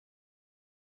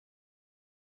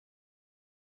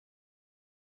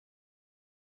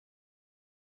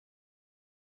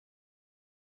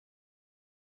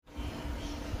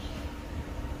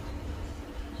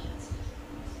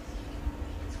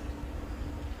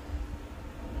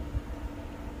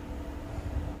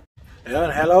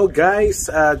Hello guys,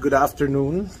 good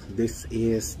afternoon. This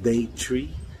is day 3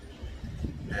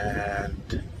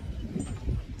 and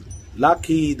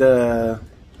lucky the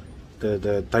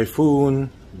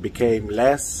typhoon became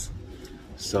less,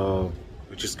 so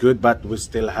which is good, but we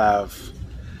still have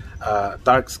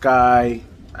dark sky.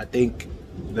 I think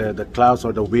the clouds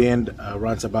or the wind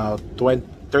runs about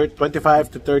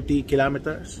 25 to 30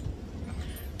 kilometers,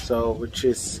 so which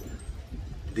is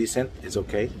decent. It's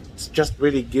okay. It's just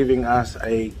really giving us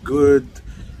a good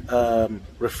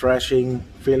refreshing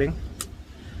feeling.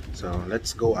 So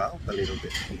let's go out a little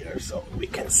bit here so we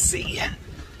can see.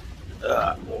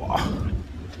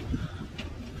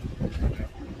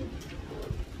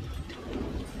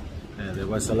 There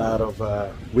was a lot of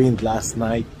wind last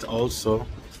night also,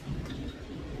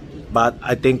 but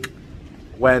I think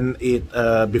when it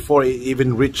before it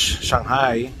even reached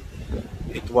Shanghai,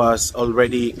 it was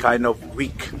already kind of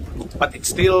weak, but it's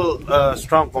still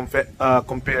strong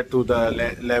compared to the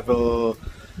level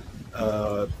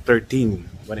 13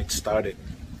 when it started.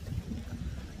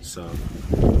 So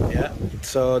yeah,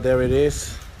 so there it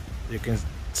is. You can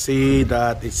see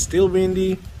that it's still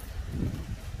windy.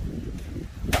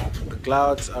 The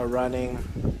clouds are running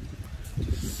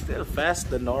still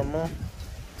fast than normal,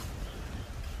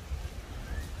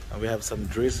 and we have some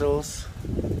drizzles.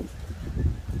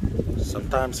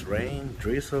 Sometimes rain,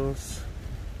 drizzles.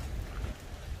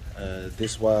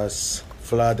 This was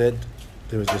flooded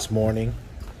this morning.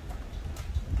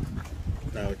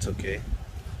 Now it's okay.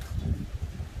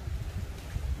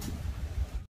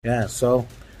 Yeah, so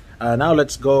now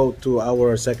let's go to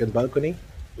our second balcony,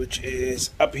 which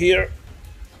is up here,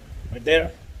 right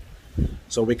there,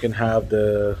 so we can have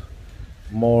the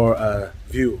more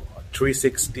view,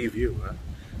 360 view.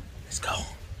 Let's go.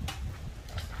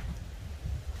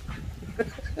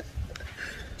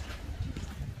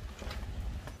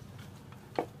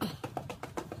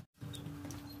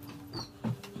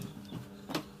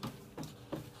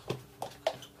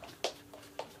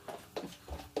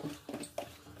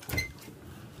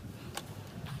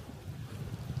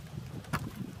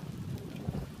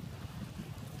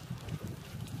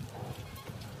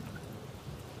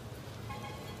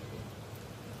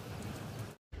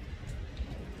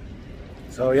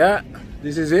 So yeah,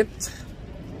 this is it.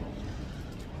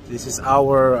 This is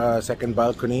our second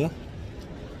balcony,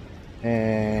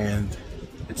 and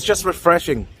it's just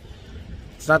refreshing.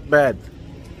 It's not bad.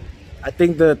 I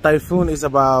think the typhoon is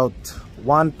about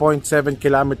 1.7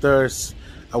 kilometers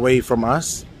away from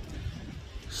us,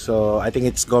 so I think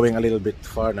it's going a little bit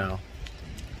far now.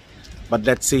 But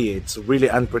let's see, it's really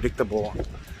unpredictable.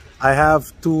 I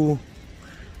have two,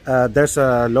 there's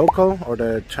a local or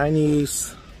the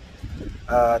Chinese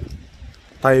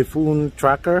typhoon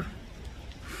tracker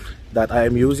that I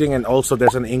am using, and also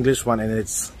there's an English one, and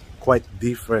it's quite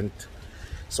different,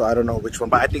 so I don't know which one,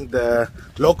 but I think the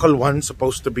local one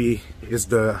supposed to be is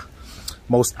the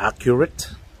most accurate,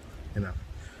 you know.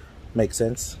 Makes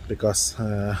sense because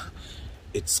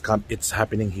it's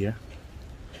happening here.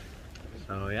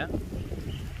 So yeah.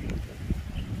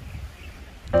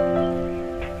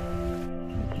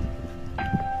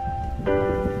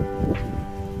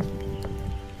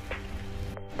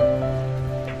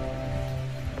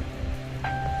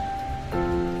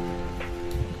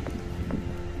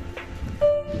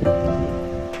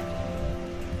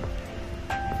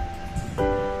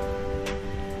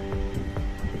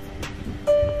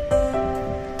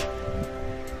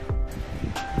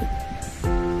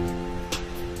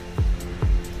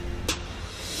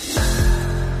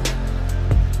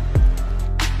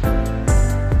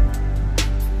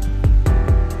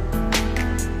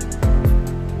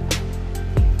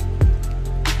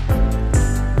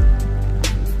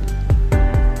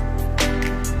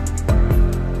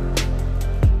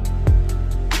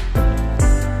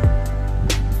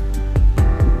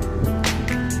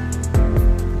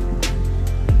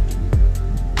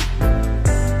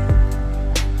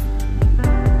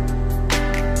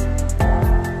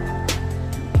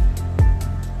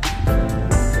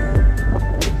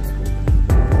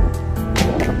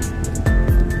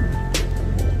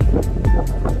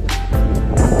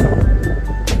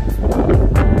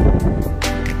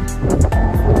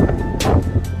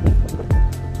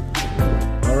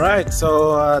 Alright,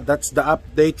 so that's the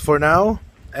update for now,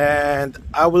 and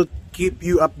I will keep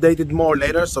you updated more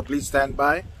later, so please stand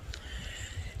by.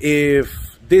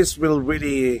 If this will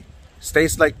really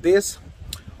stays like this,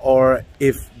 or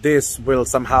if this will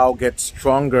somehow get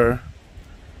stronger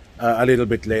a little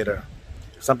bit later.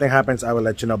 If something happens, I will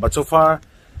let you know. But so far,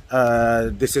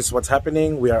 this is what's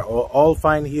happening. We are all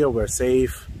fine here. We're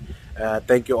safe.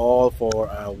 Thank you all for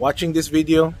watching this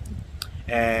video,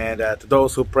 And to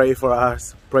those who prayed for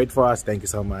us, thank you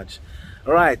so much.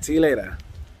 All right, see you later.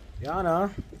 Yeah, no.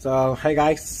 So hey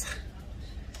guys,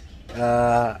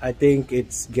 I think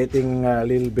it's getting a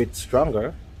little bit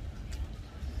stronger.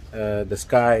 The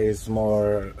sky is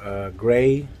more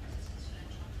gray,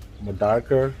 more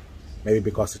darker. Maybe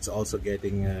because it's also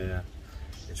getting,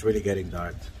 it's really getting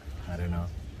dark. I don't know.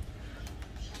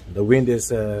 The wind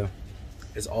is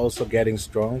also getting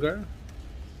stronger.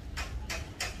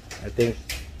 I think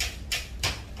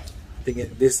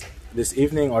this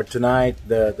evening or tonight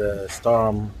the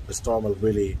storm will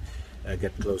really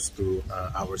get close to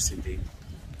our city.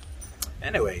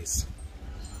 Anyways,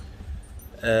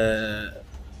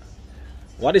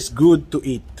 what is good to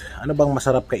eat? Ano bang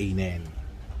masarap kainin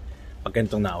pag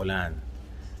ganitong naulan?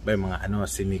 Ba yung mga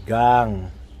sinigang,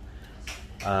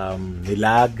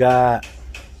 nilaga,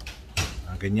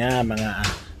 ganyan, mga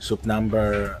soup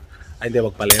number. Ay, hindi,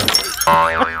 wag pala yun.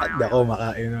 Hindi ako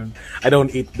makain nun. I don't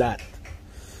eat that.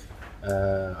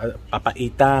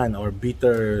 Papaitan or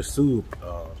bitter soup.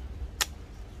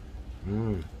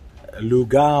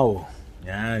 Lugaw.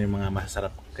 Yan, yung mga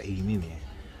masarap kainin eh.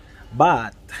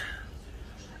 But,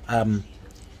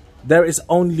 there is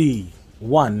only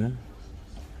one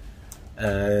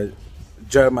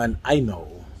German I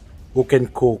know who can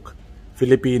cook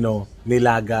Filipino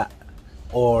nilaga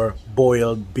or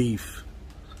boiled beef.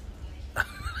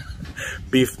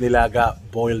 Beef nilaga,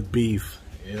 boiled beef,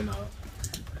 you know.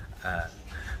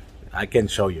 I can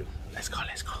show you. Let's go.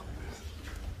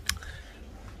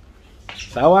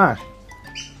 Sawa,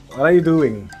 what are you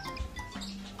doing?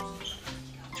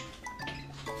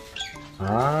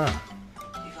 My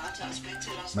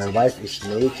wife is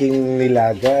making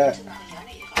nilaga.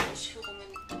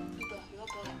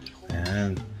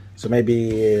 And so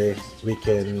maybe we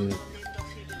can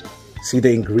see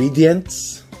the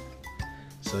ingredients.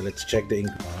 So let's check the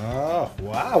oh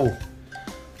wow! Oh,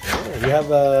 we have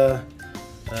a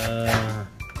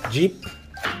Jeep,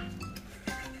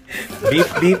 beep.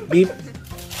 We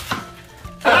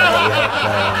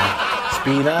have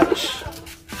spinach.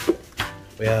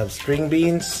 We have string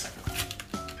beans.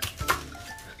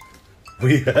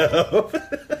 We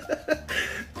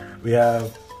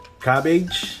have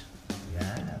cabbage.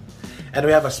 Yeah, and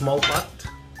we have a small pot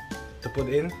to put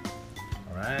in.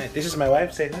 All right, this is my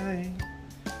wife. Say hi.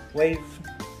 Wave.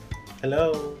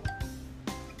 Hello.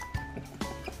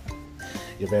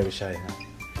 You're very shy, huh?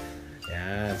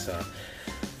 Yeah, so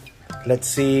let's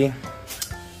see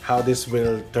how this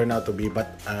will turn out to be.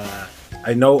 But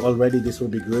I know already this will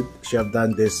be good. She have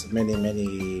done this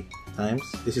many times.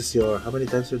 This is your, how many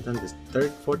times you've done this?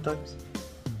 Third, fourth times?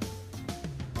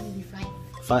 Maybe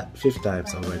fifth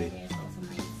times already.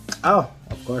 Oh,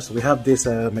 of course, we have this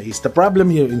mais. The problem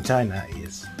here in China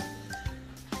is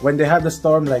when they have the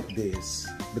storm like this,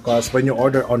 because when you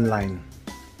order online,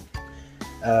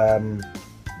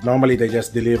 normally they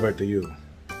just deliver to you.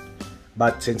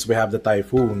 But since we have the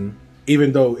typhoon,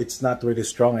 even though it's not really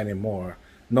strong anymore,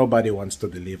 nobody wants to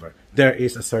deliver. There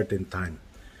is a certain time.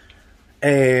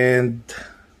 And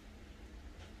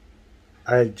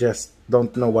I just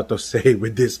don't know what to say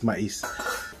with this mais.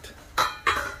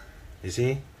 You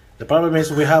see? The problem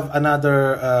is we have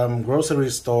another grocery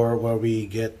store where we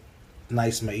get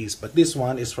nice mais, but this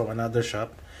one is from another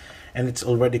shop and it's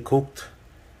already cooked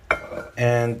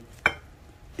and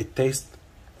it tastes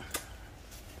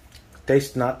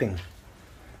nothing.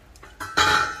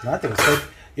 It's like,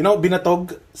 you know,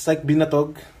 binatog. It's like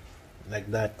binatog,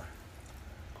 like that.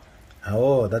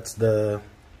 Oh, that's the,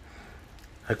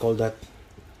 I call that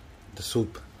the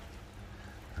soup.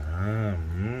 The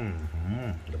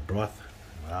broth.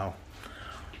 Wow.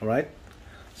 All right,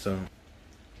 so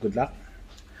good luck.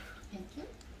 Thank you.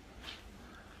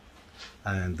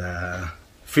 And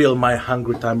feel my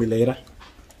hungry tummy later.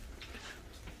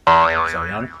 So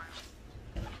yan.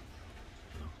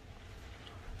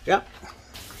 Yeah.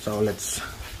 So let's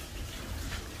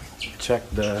check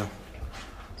the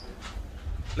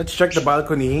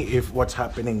balcony if what's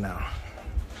happening now.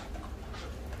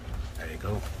 There you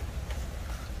go.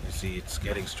 You see it's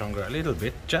getting stronger a little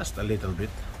bit, just a little bit.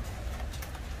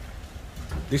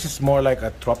 This is more like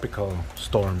a tropical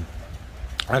storm.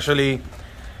 Actually,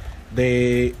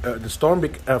 the storm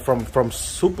from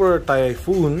super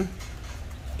typhoon,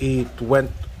 it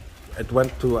went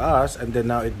to us, and then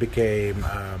now it became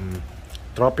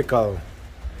tropical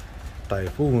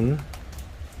typhoon.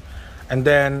 And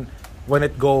then when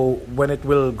it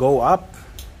will go up,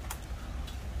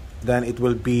 then it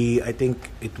will be, I think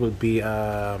it will be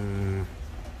how do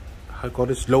you call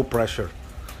this, low pressure.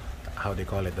 How they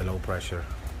call it, the low pressure.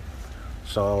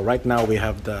 So right now we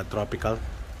have the tropical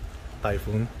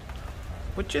typhoon.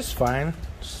 which is fine.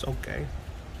 It's okay.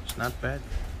 It's not bad.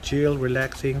 Chill,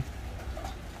 relaxing.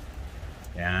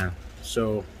 Yeah.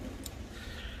 So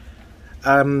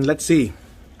let's see.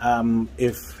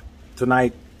 If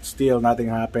tonight still nothing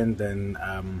happened, then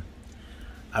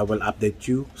I will update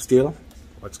you still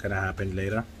what's gonna happen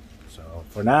later. So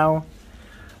for now,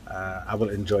 I will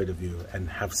enjoy the view and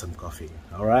have some coffee.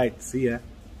 All right, see ya.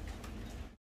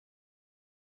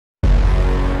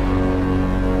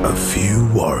 A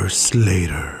few hours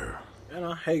later.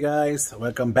 Hey guys,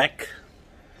 welcome back.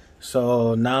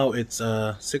 So now it's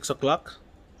 6 o'clock,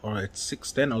 or it's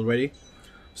 6:10 already.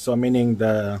 So meaning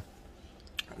the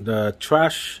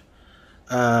trash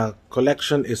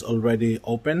collection is already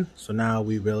open. So now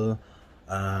we will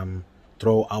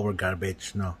throw our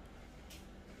garbage now.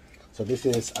 So this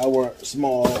is our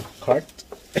small cart.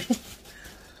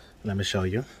 Let me show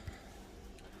you.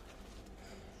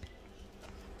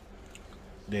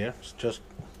 There, it's just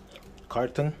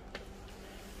carton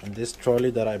and this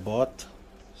trolley that I bought.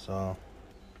 So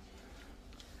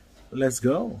let's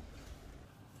go.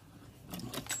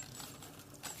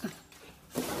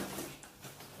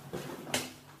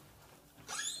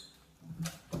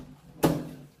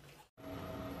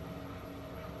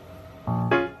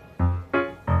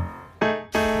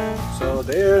 So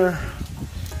there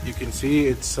you can see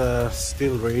it's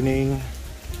still raining,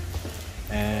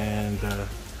 and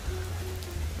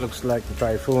looks like the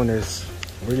typhoon is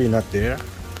really not there.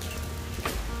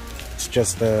 It's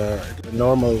just a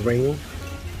normal rain.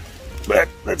 But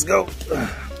let's go.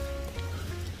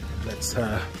 Let's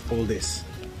pull this.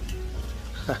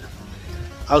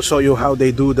 I'll show you how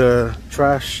they do the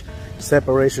trash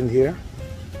separation here.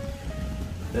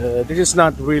 This is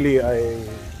not really a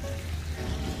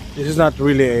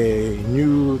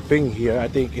new thing here. I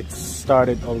think it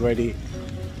started already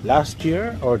last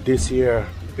year or this year,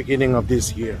 beginning of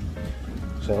this year.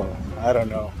 So I don't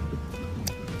know.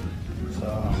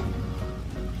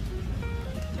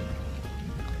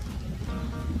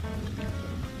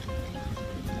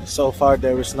 So far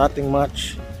there is nothing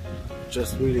much.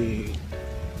 Just really,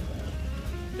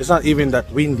 it's not even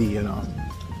that windy, you know.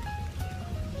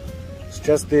 It's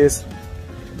just this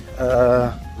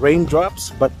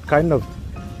raindrops, but kind of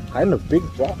big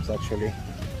drops actually.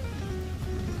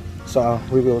 So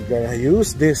we will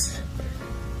use this,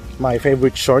 my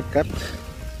favorite shortcut.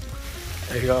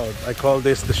 There you go. I call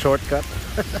this the shortcut.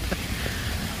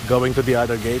 Going to the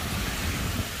other gate.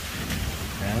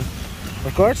 And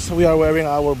of course we are wearing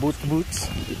our boots.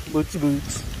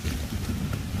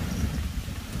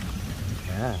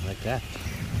 Yeah, like that.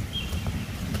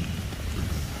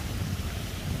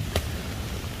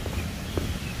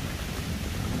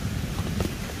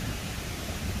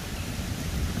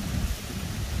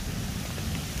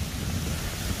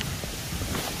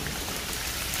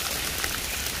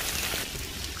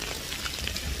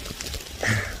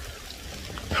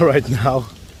 Right now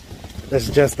there's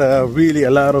just really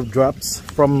a lot of drops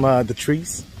from the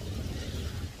trees.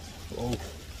 Oh,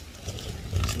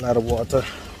 there's a lot of water.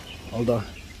 Hold on.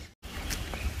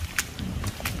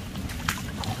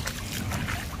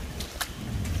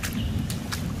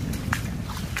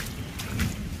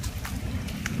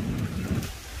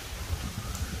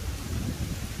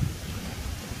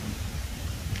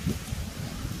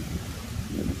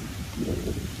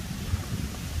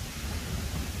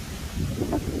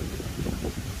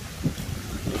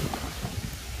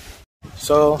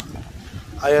 So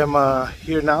I am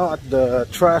here now at the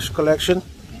trash collection.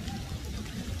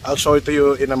 I'll show it to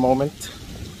you in a moment.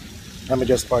 Let me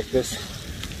just park this.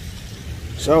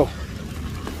 So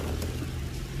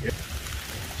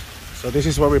this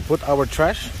is where we put our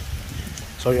trash.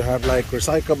 So you have like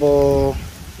recyclable,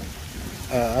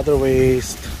 other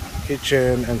waste,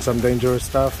 kitchen, and some dangerous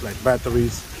stuff like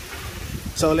batteries.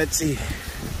 So let's see.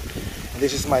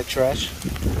 This is my trash.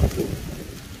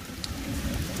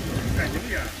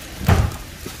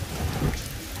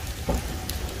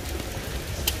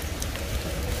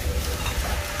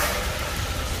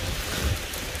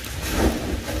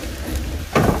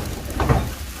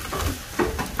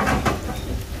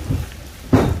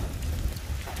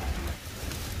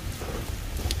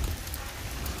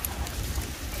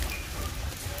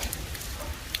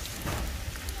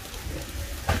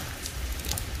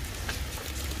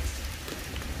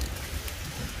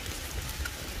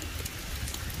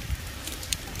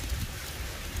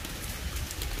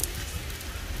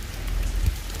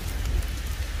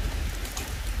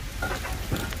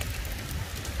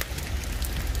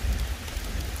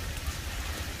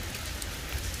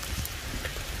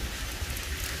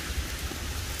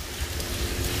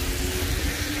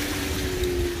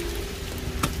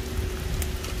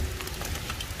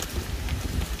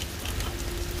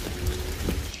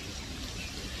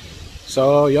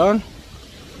 So yon,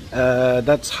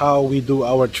 that's how we do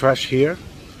our trash here.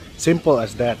 Simple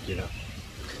as that, you know.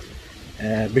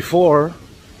 Before,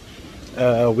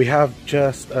 we have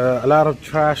just a lot of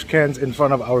trash cans in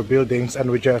front of our buildings,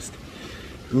 and we just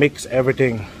mix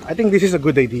everything. I think this is a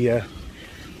good idea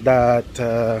that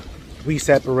we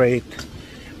separate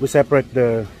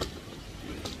the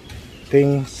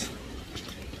things,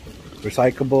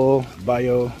 recyclable,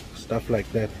 bio, stuff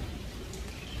like that.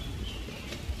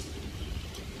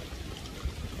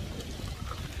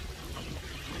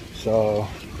 So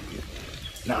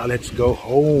now let's go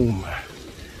home.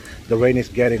 The rain is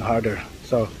getting harder,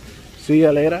 so see you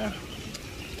later.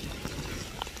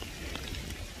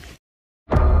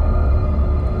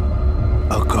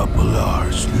 A couple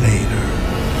hours later.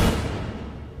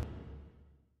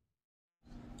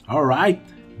 All right,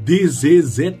 this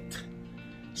is it.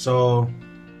 So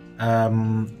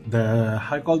the,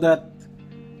 how you call that,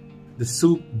 the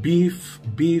soup, beef,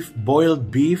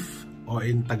 boiled beef, or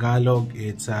in Tagalog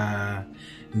it's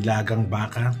nilagang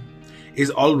baka, is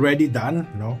already done,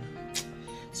 no?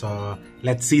 So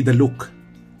let's see the look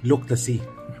to see.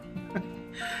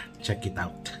 Check it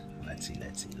out. Let's see.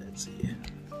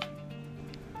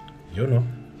 You know,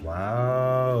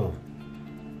 wow,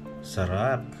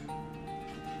 sarap,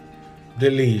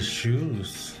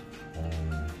 delicious.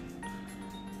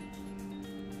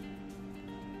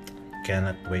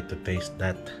 Cannot wait to taste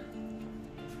that.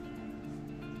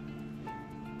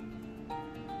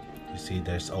 You see,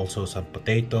 there's also some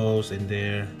potatoes in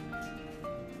there,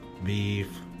 beef,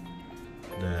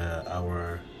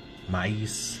 our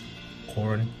maize,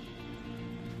 corn,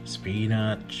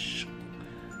 spinach,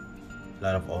 a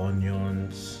lot of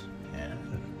onions. Yeah,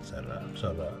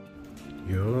 sarap.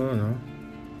 You know,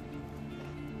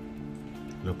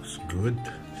 looks good.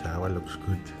 Sawa looks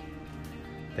good.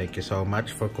 Thank you so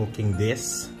much for cooking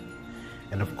this.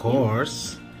 And of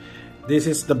course, this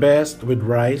is the best with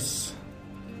rice.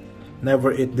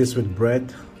 Never eat this with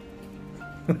bread.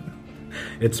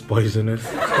 It's poisonous.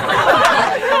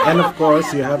 And of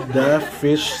course, you have the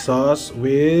fish sauce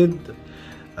with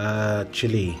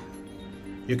chili.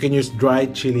 You can use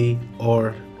dried chili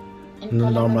or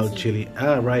normal chili.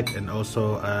 Right, and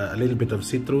also a little bit of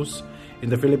citrus. In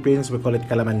the Philippines, we call it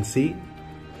calamansi.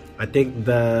 I think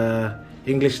the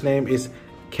English name is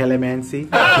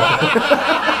calamansi.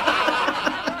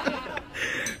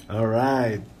 All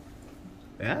right.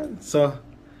 Yeah, so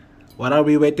what are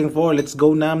we waiting for? Let's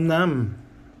go nam nam.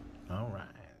 All right.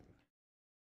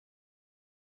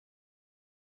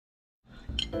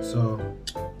 So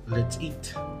let's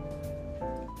eat.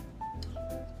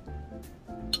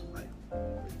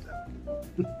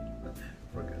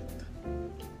 Forgot.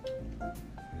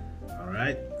 All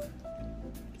right.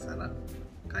 Sarap.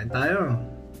 Kain tayo.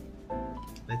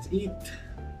 Let's eat.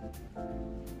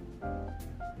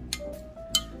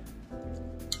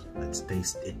 Let's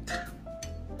taste it.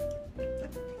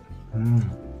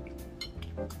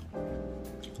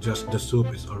 Just the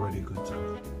soup is already good.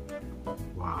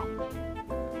 Wow.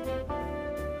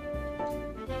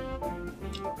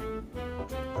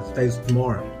 Let's taste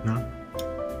more, no?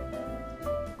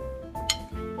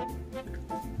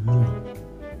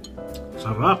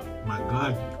 Sarap, my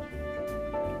God.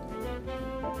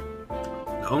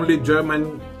 The only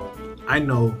German I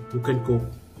know who can cook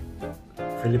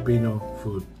Filipino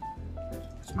food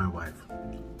is my wife.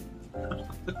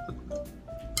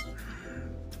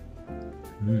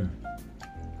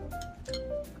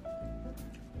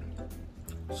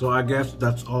 So I guess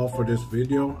that's all for this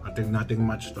video. I think nothing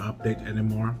much to update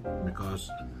anymore because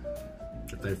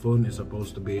the typhoon is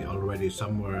supposed to be already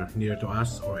somewhere near to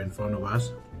us or in front of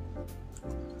us.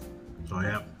 So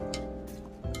yeah,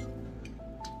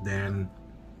 then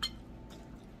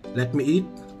let me eat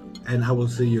and I will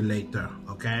see you later,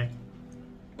 okay?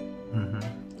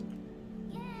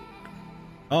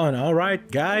 All right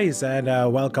guys, and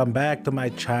welcome back to my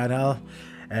channel.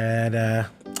 And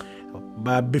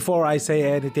but before I say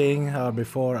anything,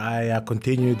 before I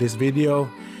continue this video,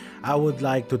 I would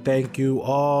like to thank you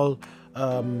all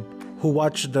who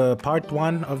watched the part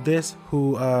 1 of this,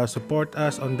 who support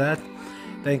us on that.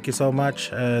 Thank you so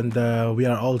much, and we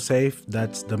are all safe.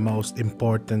 That's the most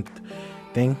important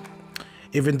thing.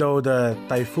 Even though the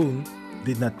typhoon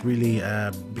did not really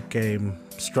became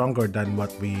stronger than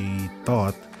what we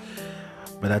thought,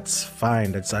 but that's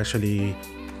fine. That's actually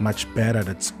much better.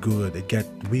 That's good. It get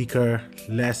weaker,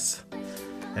 less,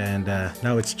 and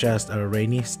now it's just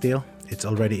rainy still. It's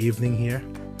already evening here,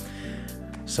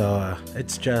 so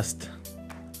it's just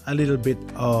a little bit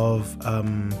of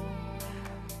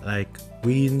like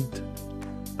wind,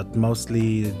 but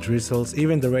mostly drizzles.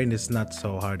 Even the rain is not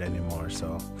so hard anymore.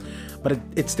 So but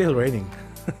it's still raining.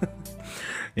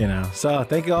 You know, so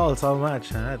thank you all so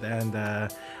much,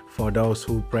 and for those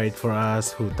who prayed for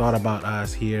us, who thought about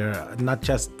us here, not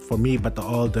just for me but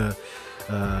all the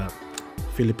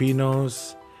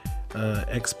Filipinos,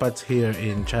 expats here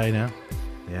in China.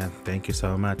 Yeah, thank you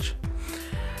so much.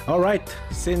 All right,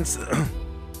 since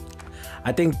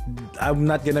I think I'm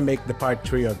not gonna make the part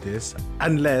 3 of this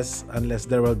unless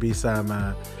there will be some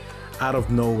out of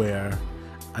nowhere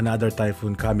another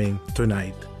typhoon coming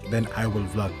tonight, then I will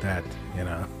vlog that, you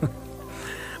know.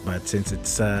 But since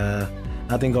it's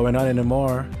nothing going on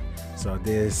anymore, so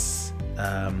this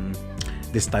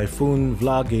typhoon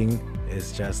vlogging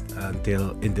is just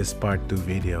until in this part 2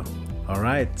 video. All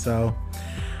right, so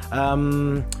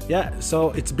yeah,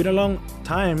 so it's been a long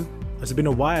time, it's been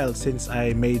a while since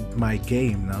I made my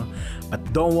game, no?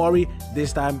 But don't worry,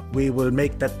 this time we will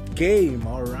make that game.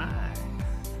 All right.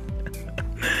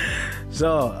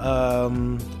 So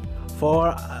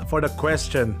for the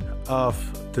question of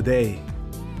today,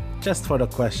 just for the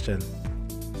question,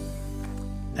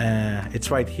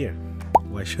 it's right here.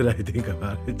 Why should I think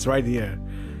about it? It's right here.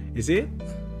 You see it?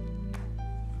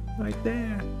 Right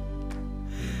there.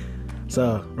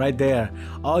 So right there,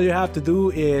 all you have to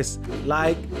do is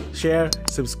like, share,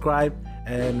 subscribe,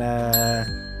 and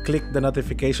click the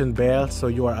notification bell so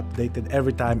you are updated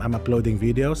every time I'm uploading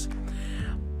videos.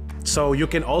 So you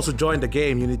can also join the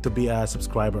game. You need to be a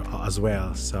subscriber as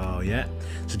well. So yeah,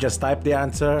 so just type the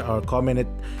answer or comment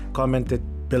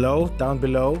it below, down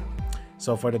below.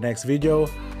 So for the next video,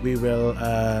 we will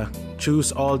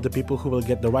choose all the people who will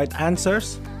get the right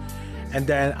answers, and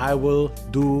then I will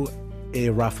do a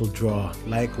raffle draw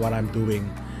like what I'm doing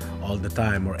all the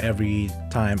time, or every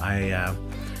time I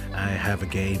have a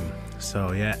game.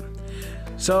 So yeah,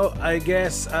 so I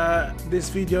guess this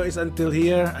video is until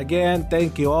here. Again,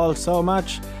 thank you all so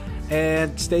much,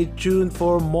 and stay tuned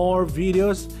for more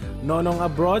videos. Nonong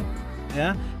Abroad.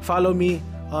 Yeah, follow me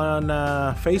on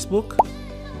Facebook.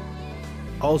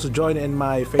 Also join in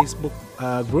my Facebook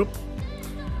group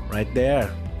right there.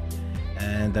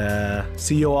 And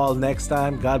see you all next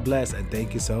time. God bless and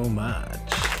thank you so much.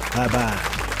 Bye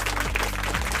bye.